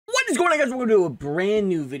going on, guys? We're going to do a brand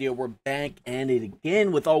new video. We're back at it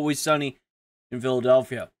again with Always Sunny in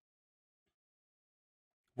Philadelphia.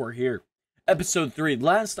 We're here. Episode 3.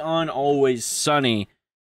 Last on Always Sunny,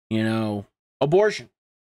 you know, abortion.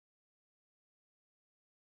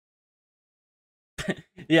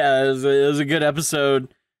 Yeah, it was a good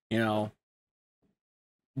episode, you know,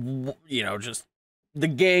 just the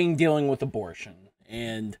gang dealing with abortion.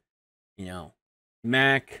 And, you know,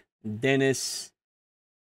 Mac, Dennis,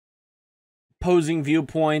 opposing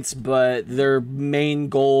viewpoints, but their main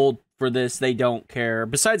goal for this, they don't care.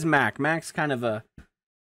 Besides Mac, Mac's kind of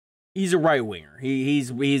he's a right winger.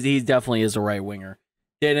 He's definitely is a right winger.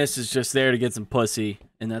 Dennis is just there to get some pussy,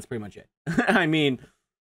 and that's pretty much it. I mean,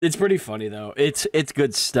 it's pretty funny though. It's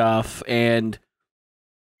good stuff, and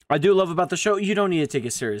I do love about the show. You don't need to take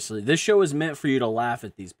it seriously. This show is meant for you to laugh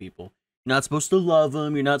at these people. You're not supposed to love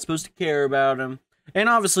them. You're not supposed to care about them, and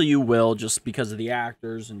obviously you will, just because of the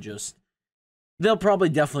actors and just. They'll probably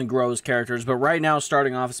definitely grow as characters, but right now,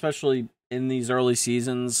 starting off, especially in these early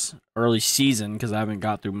season, because I haven't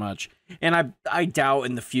got through much, and I doubt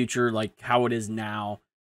in the future, like how it is now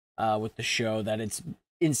with the show, that it's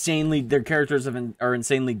insanely, their characters are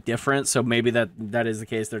insanely different, so maybe that is the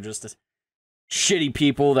case. They're just shitty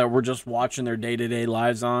people that we're just watching their day-to-day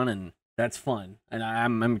lives on, and that's fun, and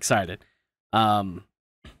I'm excited. But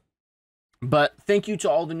thank you to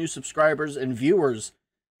all the new subscribers and viewers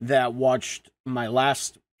that watched my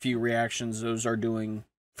last few reactions. Those are doing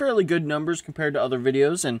fairly good numbers compared to other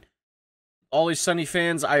videos, and Always Sunny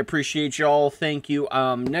fans, I appreciate y'all. Thank you.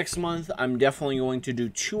 Next month, I'm definitely going to do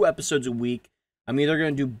 2 episodes a week. I'm either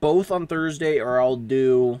going to do both on Thursday, or I'll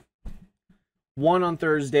do one on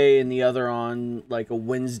Thursday and the other on like a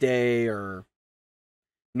Wednesday or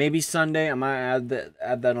maybe Sunday. I might add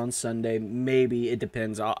that on Sunday. Maybe. It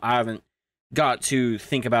depends. I haven't got to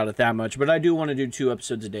think about it that much, but I do want to do 2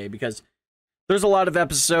 episodes a day because there's a lot of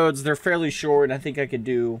episodes. They're fairly short, and I think I could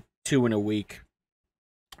do 2 in a week,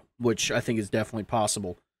 which I think is definitely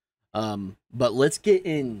possible. But let's get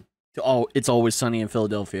into It's Always Sunny in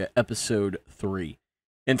Philadelphia, episode 3.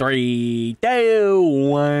 In 3, 2,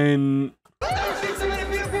 1.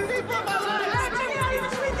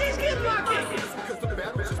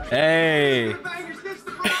 Hey.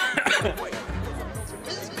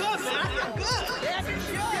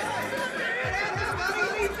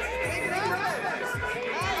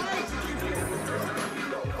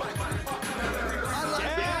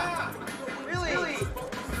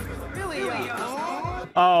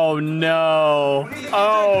 Oh no!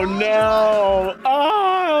 Oh no!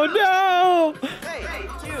 Oh no! Hey,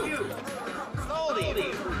 you! How old are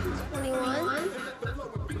you? 21?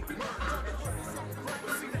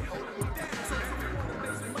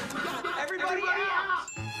 Everybody out!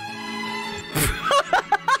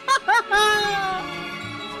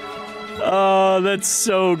 Oh, that's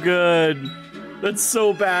so good. That's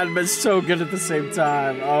so bad, but so good at the same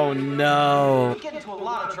time. Oh no! We get into a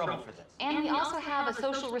lot of trouble for this. And we also have a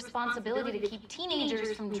social responsibility to keep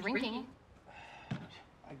teenagers from drinking.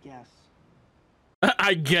 I guess.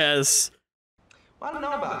 I guess. Well, I don't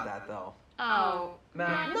know about that, though. Oh. No,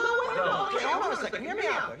 okay, hold on a second. Hear me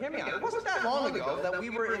out. It wasn't that long ago that we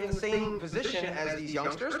were in the same position as these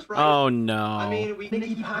youngsters, right? Oh no. I mean, we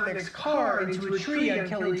Nicky Potnick's car into a tree on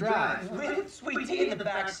Kelly Drive. With Sweet Tea in the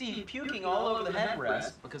back seat, puking all over the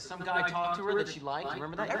headrest because some guy talked to her that she liked.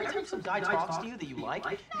 Remember that? Every time some guy talks to you that you like,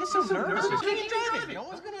 you get so nervous. You can't drive. No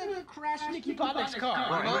one's gonna crash Nicky Potnick's car.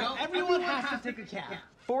 Right. Everyone has to take a cab.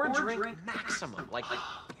 4 drink maximum. Like,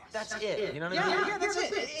 that's it. You know what I mean? Yeah, that's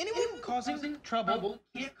it. Anyone causing trouble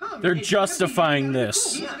can't come. They're justifying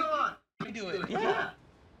this. He's gone. We do it. Yeah.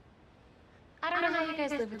 I don't know how you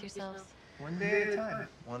guys live with yourselves. One day at a time.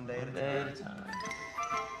 One day at a time.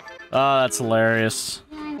 Oh, that's hilarious.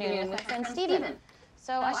 I'm meeting with my friend Steven.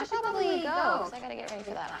 So I should probably go, because I gotta get ready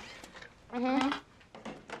for that.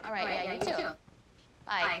 All right, yeah, you too.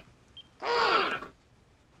 Bye.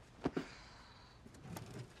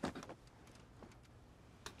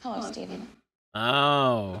 Hello, Steven.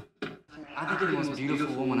 Oh. I think you're the most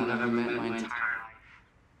beautiful woman I've ever met in my entire life.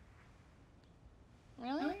 Really?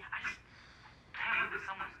 I just can't believe that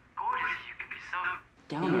someone as gorgeous as you can be so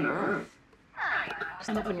down to earth.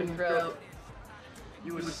 Stuff in your throat.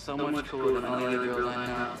 You were so much cooler than all the other girls I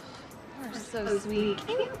know. You're so sweet.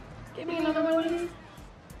 Can you give me another one, please?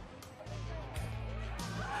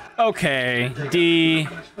 Okay, D. Of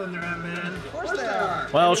course they are.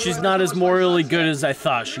 Well, she's not as morally good as I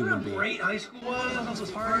thought she would be. Great high school was, all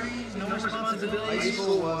those parties, no responsibilities. High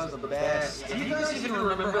school was the best. Do you guys even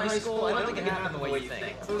remember high school? I don't think it happened the way you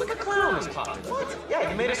think. Look, a clown was popular. What?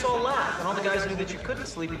 Yeah, you made us all laugh, and all the guys knew that you couldn't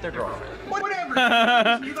sleep with their girlfriend. Whatever.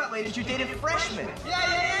 You got ladies, you dated freshmen.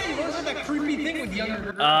 Yeah. You always had that creepy thing with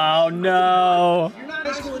younger girls. Oh no. You're not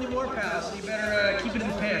in high school anymore, pal, so you better keep it in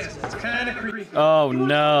the past. It's kind of creepy. Oh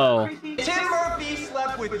no. Tim Murphy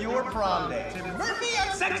slept with your prom date. Tim Murphy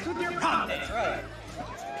had sex with your prom date. That's right.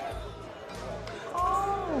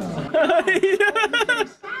 Oh.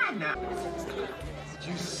 Did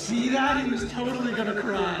you see that? He was totally gonna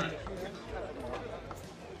cry.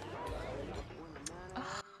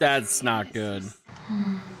 That's not good.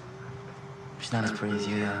 She's not as pretty as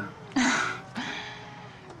you, though.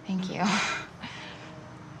 Thank you.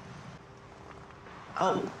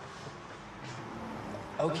 Oh.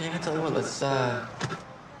 Okay, I tell you what, let's,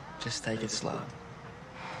 just take it slow.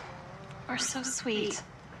 You're so sweet.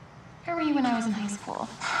 Where were you when I was in high school?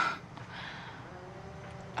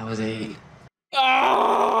 I was 8.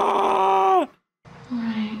 Oh!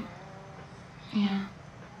 Right. Yeah.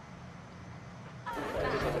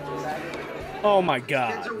 Oh my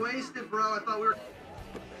god. Kids are wasted, bro. I thought we were.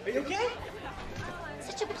 Are you okay?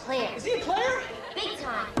 Such a player. Is he a player? Big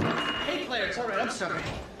time. Hey, player, it's all right. I'm sorry.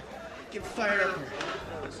 Get fired up here.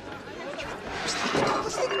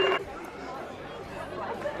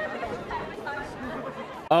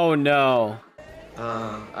 Oh no.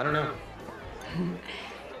 I don't know.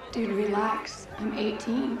 Dude, relax. I'm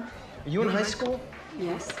 18. Are you in high school?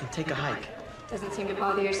 Yes. Take a hike. Doesn't seem to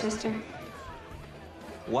bother your sister.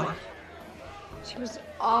 What? She was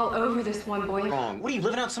all over this one boy. Wrong. What are you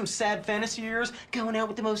living out some sad fantasy of yours? Going out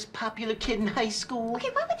with the most popular kid in high school? Okay,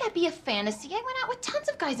 why would that be a fantasy? I went out with tons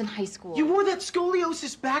of guys in high school. You wore that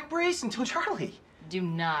scoliosis back brace until Charlie. Do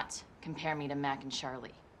not compare me to Mac and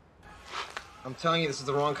Charlie. I'm telling you, this is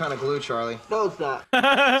the wrong kind of glue, Charlie. No, it's not.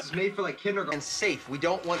 This is made for like kindergarten. And safe. We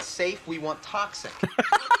don't want safe, we want toxic.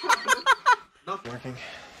 Nothing working.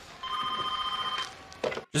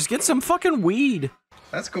 Just get some fucking weed.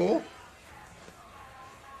 That's cool.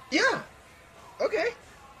 Yeah. Okay.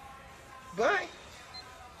 Bye.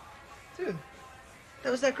 Dude,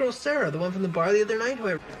 that was that girl Sarah, the one from the bar the other night.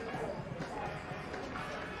 Who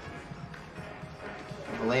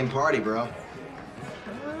a lame party, bro.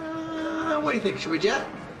 What do you think? Should we jet?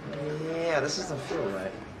 Yeah, this doesn't feel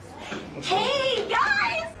right. Hey,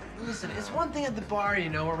 guys! Listen, it's one thing at the bar, you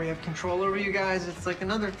know, where we have control over you guys. It's like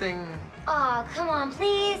another thing. Aw, come on,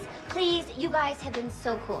 please. Please, you guys have been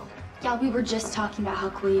so cool. Yeah, we were just talking about how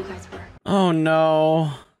cool you guys were. Oh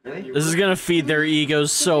no. Really? This is gonna feed their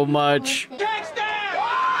egos so much.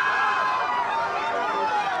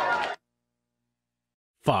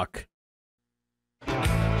 Fuck.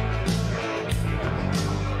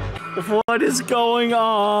 What is going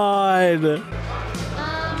on? Look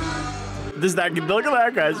at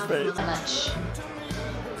that guy's face. Much.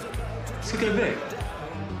 Let's get a big.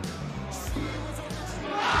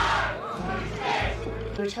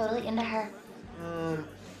 You're totally into her.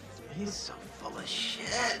 He's so full of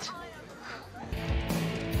shit.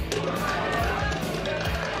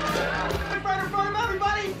 Right in front of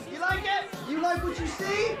everybody! You like it? You like what you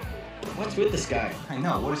see? What's with this guy? I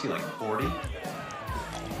know. What is he, like 40?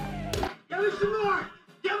 Give us some more!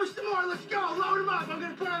 Give us some more! Let's go! Load him up! I'm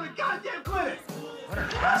gonna put on the goddamn clinic! What an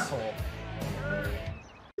asshole.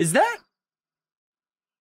 Is that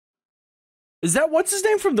what's his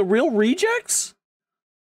name from the Real Rejects?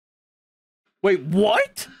 Wait,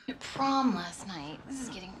 what? Prom last night. This is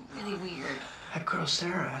getting really weird. That girl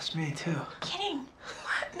Sarah asked me too. Kidding.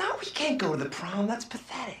 What? No, we can't go to the prom. That's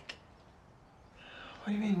pathetic. What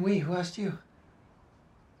do you mean we? Who asked you?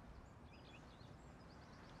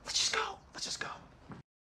 Let's just go. Let's just go.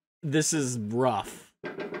 This is rough.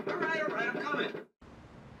 All right, I'm coming.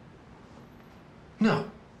 No.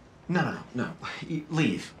 No.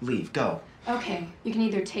 Leave, go. Okay, you can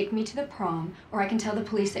either take me to the prom, or I can tell the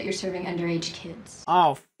police that you're serving underage kids.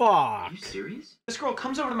 Oh fuck. Are you serious? This girl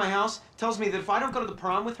comes over to my house, tells me that if I don't go to the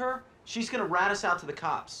prom with her, she's gonna rat us out to the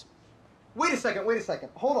cops. Wait a second.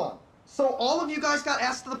 Hold on. So all of you guys got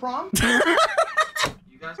asked to the prom?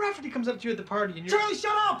 You guys? Rafferty comes up to you at the party and you're... Charlie,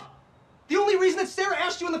 shut up! The only reason that Sarah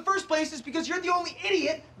asked you in the first place is because you're the only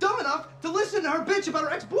idiot dumb enough to listen to her bitch about her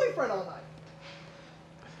ex-boyfriend all night.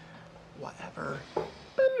 Whatever.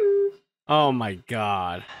 Oh my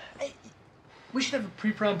god. Hey, we should have a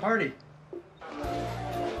pre-prom party.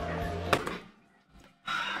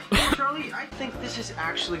 Charlie, I think this is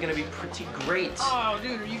actually gonna be pretty great. Oh,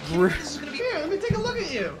 dude, are you kidding? This is gonna be... Here, let me take a look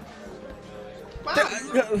at you.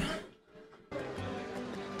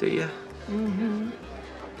 Do you?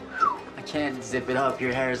 I can't zip it up.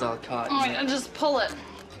 Your hair's all caught. Oh, yeah, just pull it.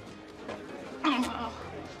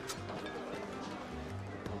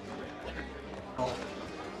 Oh.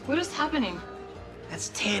 What is happening? That's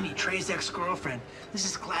Tammy, Trey's ex-girlfriend. This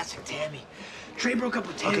is classic Tammy. Trey broke up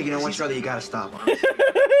with Tammy. Okay, you know what, Charlie? You gotta stop.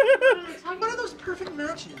 One of those perfect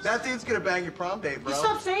matches. That dude's gonna bang your prom date, bro.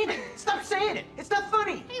 Stop saying it. Stop saying it. It's not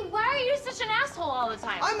funny. Hey, why are you such an asshole all the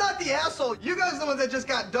time? I'm not the asshole. You guys are the ones that just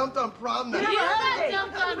got dumped on prom night. You got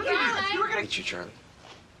dumped on prom night. You were gonna get you, Charlie.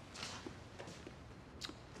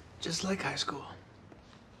 Just like high school.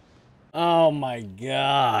 Oh my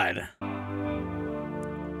god.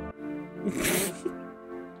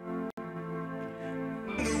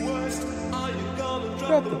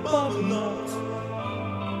 Drop the bomb.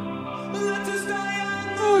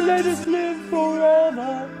 Oh, let us live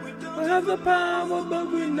forever. We have the power,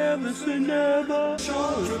 but we never say never.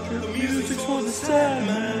 The music's for the sad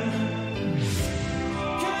man.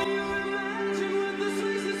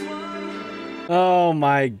 Oh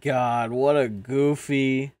my god, what a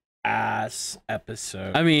goofy ass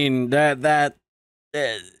episode. I mean, that's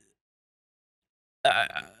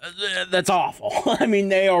awful. I mean,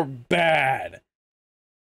 they are bad.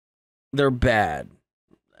 They're bad.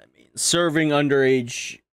 I mean, serving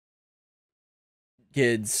underage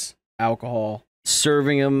kids alcohol,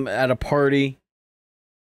 serving them at a party,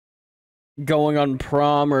 going on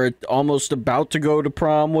prom or almost about to go to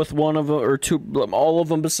prom with one of them or two, all of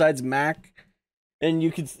them besides Mac, and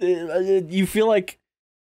you feel like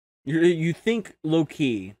you think low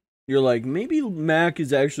key. You're like, maybe Mac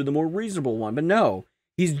is actually the more reasonable one, but no.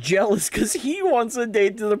 He's jealous because he wants a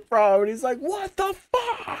date to the prom, and he's like, what the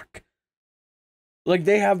fuck? Like,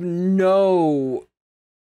 they have no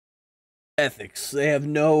ethics. They have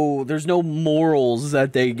there's no morals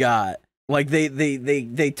that they got. Like,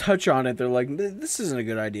 they touch on it. They're like, this isn't a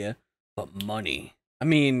good idea. But money. I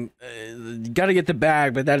mean, you gotta get the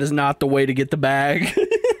bag, but that is not the way to get the bag.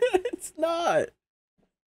 It's not.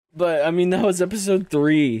 But, I mean, that was episode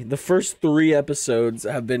 3. The first 3 episodes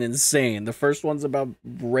have been insane. The first one's about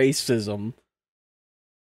racism.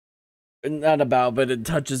 Not about, but it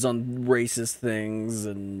touches on racist things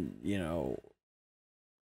and, you know,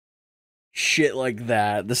 shit like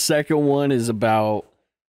that. The second one is about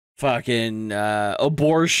fucking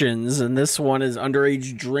abortions, and this one is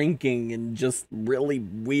underage drinking and just really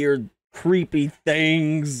weird, creepy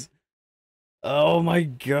things. Oh my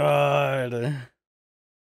god.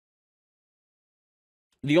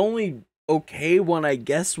 The only okay one, I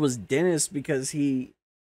guess, was Dennis because she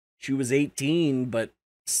was 18, but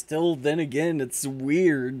still, then again, it's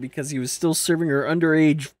weird because he was still serving her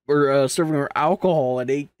underage or serving her alcohol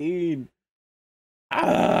at 18.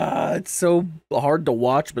 It's so hard to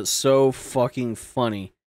watch, but so fucking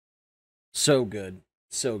funny. So good.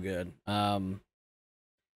 So good. I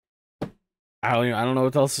don't know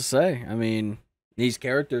what else to say. I mean, these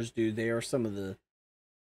characters, dude, they are some of the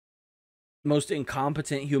most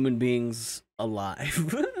incompetent human beings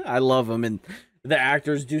alive. I love them, and the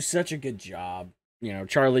actors do such a good job. You know,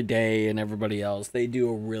 Charlie Day and everybody else, they do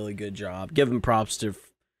a really good job. Give them props to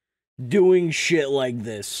doing shit like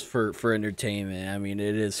this for entertainment. I mean,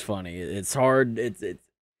 it is funny. It's hard.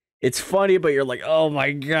 It's funny, but you're like, oh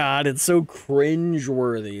my god, it's so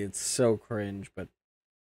cringe-worthy. It's so cringe, but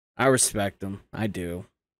I respect them. I do.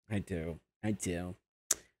 I do. I do.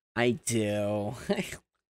 I do.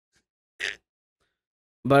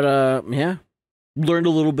 But, yeah. Learned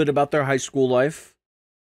a little bit about their high school life.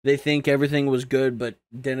 They think everything was good, but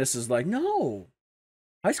Dennis is like, no.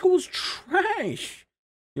 High school was trash.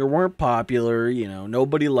 You weren't popular, you know.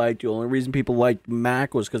 Nobody liked you. The only reason people liked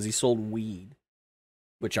Mac was because he sold weed.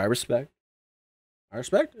 Which I respect. I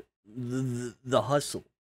respect it. The hustle.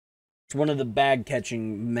 It's one of the bag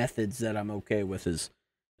catching methods that I'm okay with is,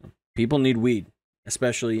 you know, people need weed.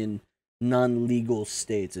 Especially in non-legal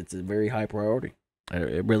states. It's a very high priority.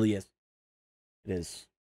 It really is. It is.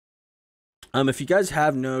 If you guys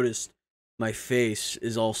have noticed, my face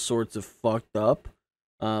is all sorts of fucked up.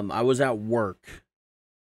 I was at work,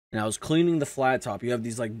 and I was cleaning the flat top. You have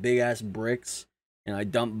these, like, big-ass bricks, and I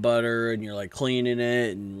dump butter, and you're, like, cleaning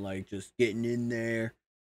it, and, like, just getting in there.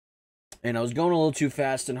 And I was going a little too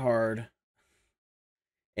fast and hard,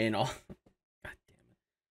 and God damn it.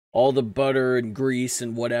 All the butter and grease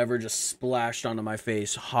and whatever just splashed onto my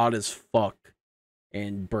face, hot as fuck.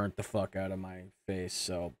 And burnt the fuck out of my face.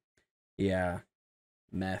 So, yeah,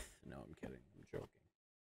 meth. No, I'm kidding. I'm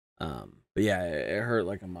joking. But yeah, it hurt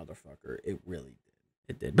like a motherfucker. It really did.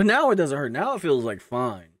 It did. But now it doesn't hurt. Now it feels like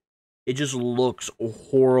fine. It just looks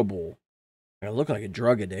horrible I look like a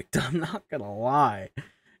drug addict. I'm not gonna lie.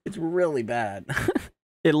 It's really bad.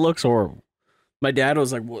 It looks horrible. My dad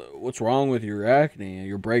was like, "What's wrong with your acne?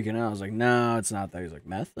 You're breaking out." I was like, "No, it's not that." He's like,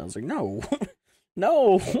 "Meth?" I was like, "No,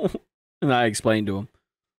 no." And I explained to him.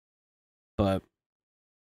 But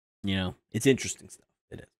it's interesting stuff.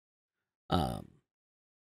 It is.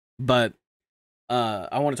 But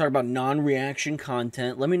I want to talk about non-reaction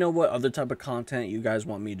content. Let me know what other type of content you guys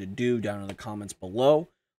want me to do down in the comments below.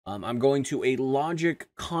 I'm going to a Logic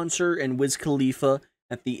concert and Wiz Khalifa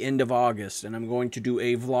at the end of August, and I'm going to do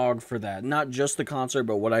a vlog for that. Not just the concert,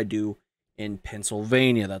 but what I do in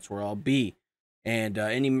Pennsylvania. That's where I'll be. And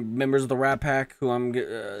any members of the Rat Pack who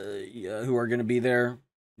who are going to be there,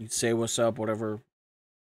 you say what's up, whatever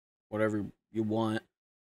you want.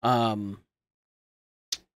 And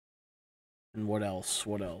what else?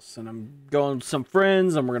 And I'm going with some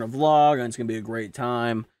friends, and we're gonna vlog, and it's gonna be a great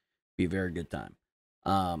time. Be a very good time.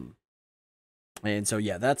 And so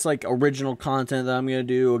yeah, that's like original content that I'm gonna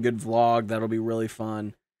do. A good vlog that'll be really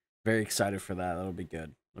fun. Very excited for that. That'll be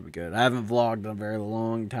good. I haven't vlogged in a very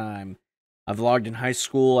long time. I vlogged in high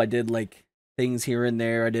school. I did like things here and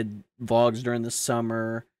there. I did vlogs during the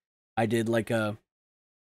summer. I did like a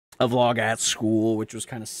vlog at school, which was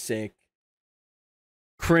kind of sick.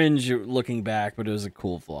 Cringe looking back, but it was a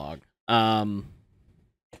cool vlog. Let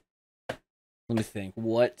me think.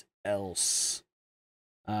 What else?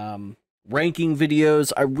 Ranking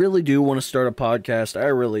videos. I really do want to start a podcast. I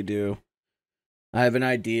really do. I have an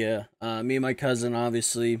idea. Me and my cousin,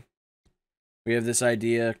 obviously, we have this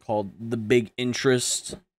idea called The Big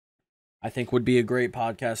Interest. I think would be a great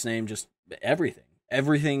podcast name. Just everything.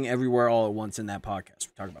 Everything, everywhere, all at once in that podcast.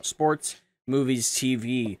 We talk about sports, movies,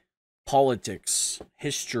 TV, politics,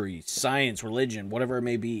 history, science, religion, whatever it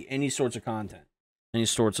may be, any sorts of content, any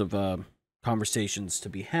sorts of conversations to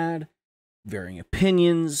be had, varying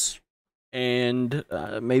opinions, and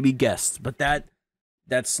maybe guests. But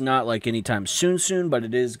that's not like anytime soon, but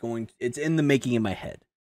it's in the making in my head.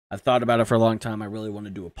 I've thought about it for a long time. I really want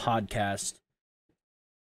to do a podcast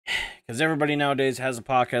because everybody nowadays has a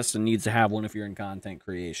podcast and needs to have one if you're in content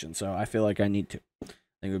creation. So I feel like I need to.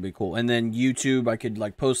 I think it would be cool. And then YouTube, I could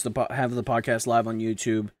like have the podcast live on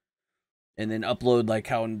YouTube, and then upload like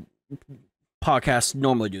how podcasts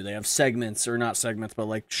normally do. They have segments, or not segments, but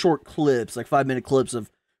like short clips, like 5-minute clips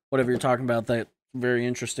of whatever you're talking about. That very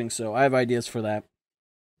interesting. So I have ideas for that.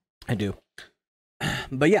 I do.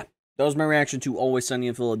 But yeah, that was my reaction to Always Sunny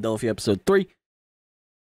in Philadelphia episode 3.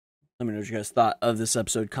 Let me know what you guys thought of this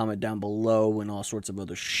episode. Comment down below and all sorts of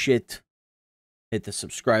other shit. Hit the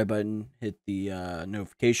subscribe button. Hit the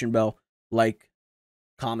notification bell. Like.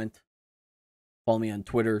 Comment. Follow me on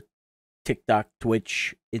Twitter, TikTok,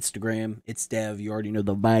 Twitch, Instagram. It's Dev. You already know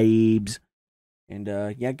the vibes. And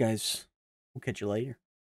yeah, guys. We'll catch you later.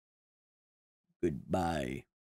 Goodbye.